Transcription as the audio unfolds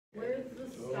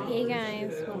Hey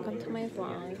guys, welcome to my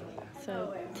vlog.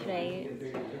 So today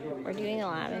we're doing a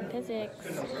lab in physics.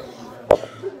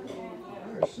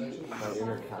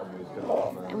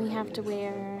 And we have to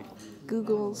wear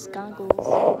goggles.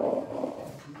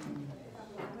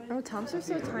 Oh, Tom's are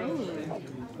so tiny.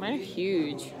 Mine are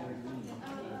huge.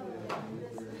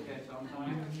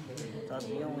 That's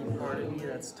the only part of me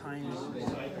that's tiny.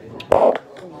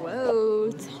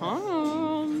 Whoa,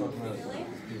 Tom.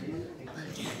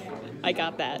 I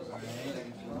got that.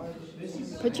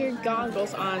 Put your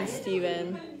goggles on,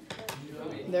 Steven.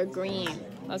 They're green.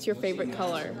 That's your favorite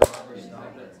color.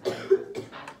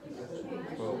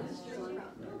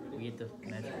 We get to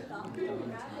measure.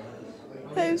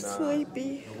 I'm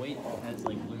sleepy. The weight has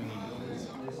like literally.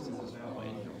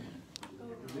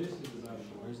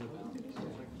 Where's it?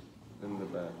 In the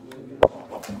back.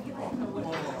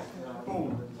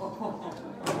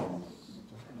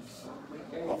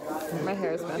 My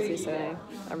hair is messy today.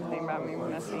 Everything about me is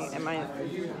messy. And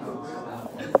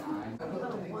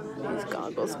these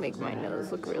goggles make my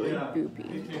nose look really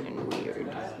boopy and weird.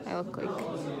 I look like,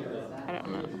 I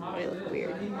don't know, but I look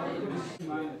weird.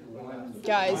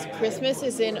 Guys, Christmas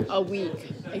is in a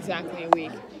week. Exactly a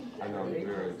week. I know, I'm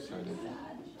very excited.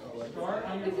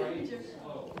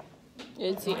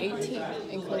 It's the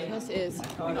 18th, and Christmas is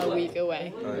a week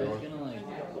away.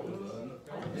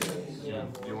 Do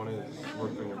you want to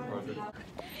work on your project?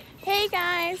 Hey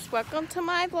guys, welcome to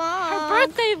my vlog. Her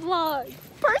birthday vlog.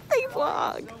 Birthday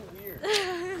vlog.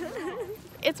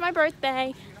 It's my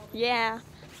birthday. Yeah.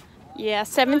 Yeah,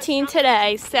 17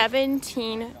 today.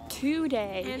 17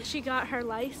 today. And she got her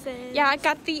license. Yeah, I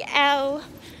got the L.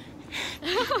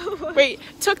 Wait,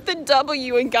 took the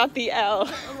W and got the L.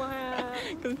 Wow.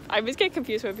 Cause I always get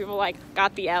confused when people like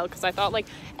got the L because I thought like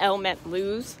L meant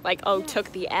lose. Like, oh,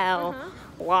 took the L,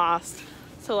 lost.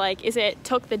 So like, is it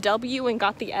took the W and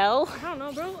got the L? I don't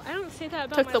know, bro. I don't say that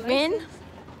about Took my the win. license.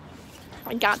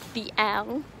 I got the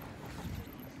L.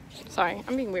 Sorry,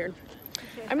 I'm being weird.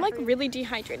 Okay, I'm like really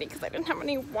dehydrated because I didn't have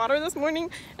any water this morning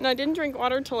and I didn't drink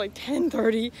water till like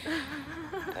 10:30.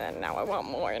 And now I want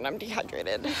more and I'm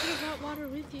dehydrated. You should have brought water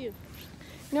with you.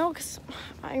 No, because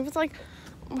I was like,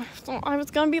 I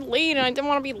was gonna be late and I didn't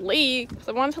want to be late because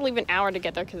I wanted to leave an hour to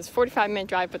get there because it's a 45-minute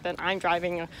drive, but then I'm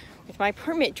driving with my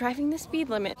permit, driving the speed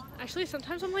limit. Actually,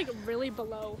 sometimes I'm like really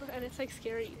below and it's like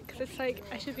scary because it's like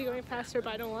I should be going faster,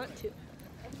 but I don't want to.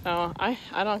 No, I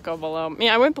don't go below. I mean,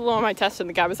 I went below on my test and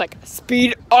the guy was like,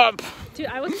 speed up. Dude,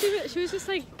 I wasn't even, she was just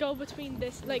like, go between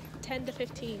this, like 10 to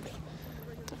 15.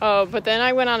 Oh, but then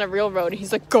I went on a real road and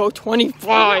he's like, go We're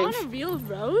 25. on a real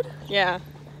road? Yeah.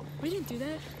 We didn't do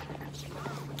that.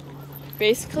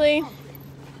 Basically,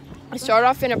 I start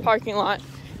off in a parking lot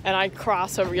and I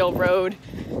cross a real road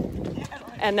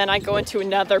and then I go into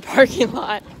another parking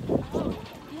lot. Oh,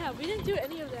 yeah, we didn't do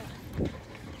any of that.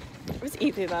 It was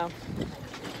easy though.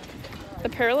 The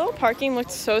parallel parking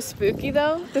looked so spooky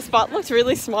though. The spot looked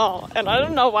really small and I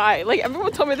don't know why. Like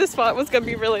everyone told me this spot was gonna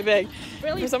be really big.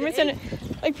 Really For some big? reason,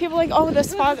 like people were like, oh, the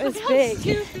spot is How big.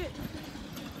 stupid.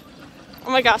 Oh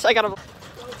my gosh, I gotta.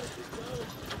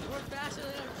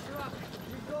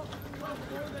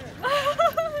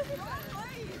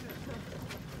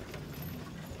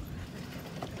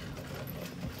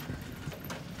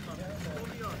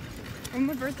 I'm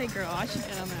a birthday girl. I should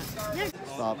get on that. Yeah.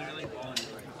 Stop.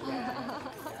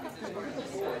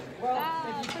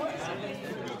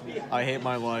 I hate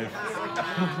my life.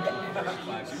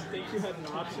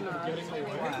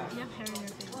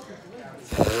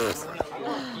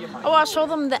 Oh, I'll show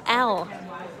them the L.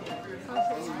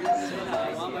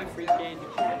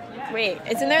 Wait,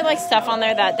 isn't there like stuff on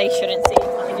there that they shouldn't see?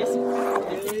 Let me just...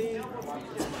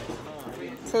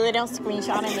 So they don't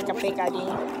screenshot and make a fake ID.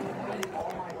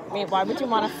 Wait, why would you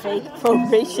want a fake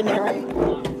probationary?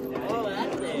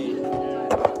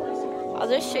 I'll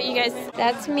just show you guys.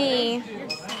 That's me.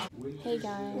 Hey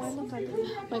guys. Oh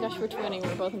my gosh, we're twinning.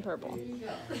 We're both in purple.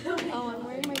 Oh, I'm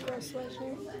wearing my girl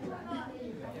sweatshirt.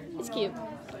 It's cute.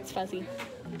 It's fuzzy.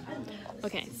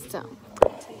 Okay, so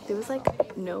there was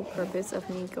like no purpose of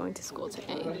me going to school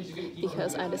today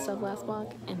because I had to sub last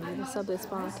block and I had to sub this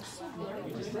block.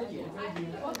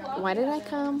 Why did I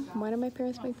come? Why did my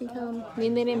parents make me come? I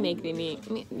mean, they didn't make me.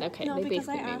 Okay, No, they because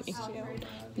I basically made me. asked you.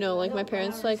 No, like my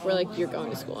parents like were like, you're going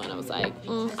to school, and I was like,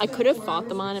 I could have fought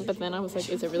them on it, but then I was like,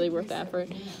 is it really worth the effort.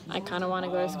 I kind of want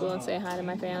to go to school and say hi to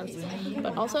my fans,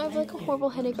 but also I have like a horrible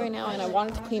headache right now, and I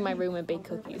wanted to clean my room and bake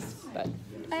cookies, but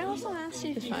I also asked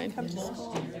you if it's you fine. could come to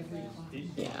school.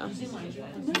 Yeah.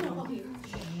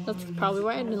 That's probably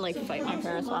why I didn't like fight my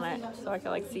parents on it, so I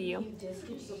could like see you.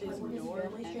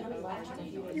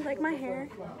 You like my hair?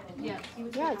 Yeah,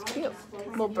 it's cute.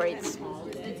 Well, braids.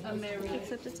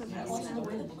 Except it's a mess now.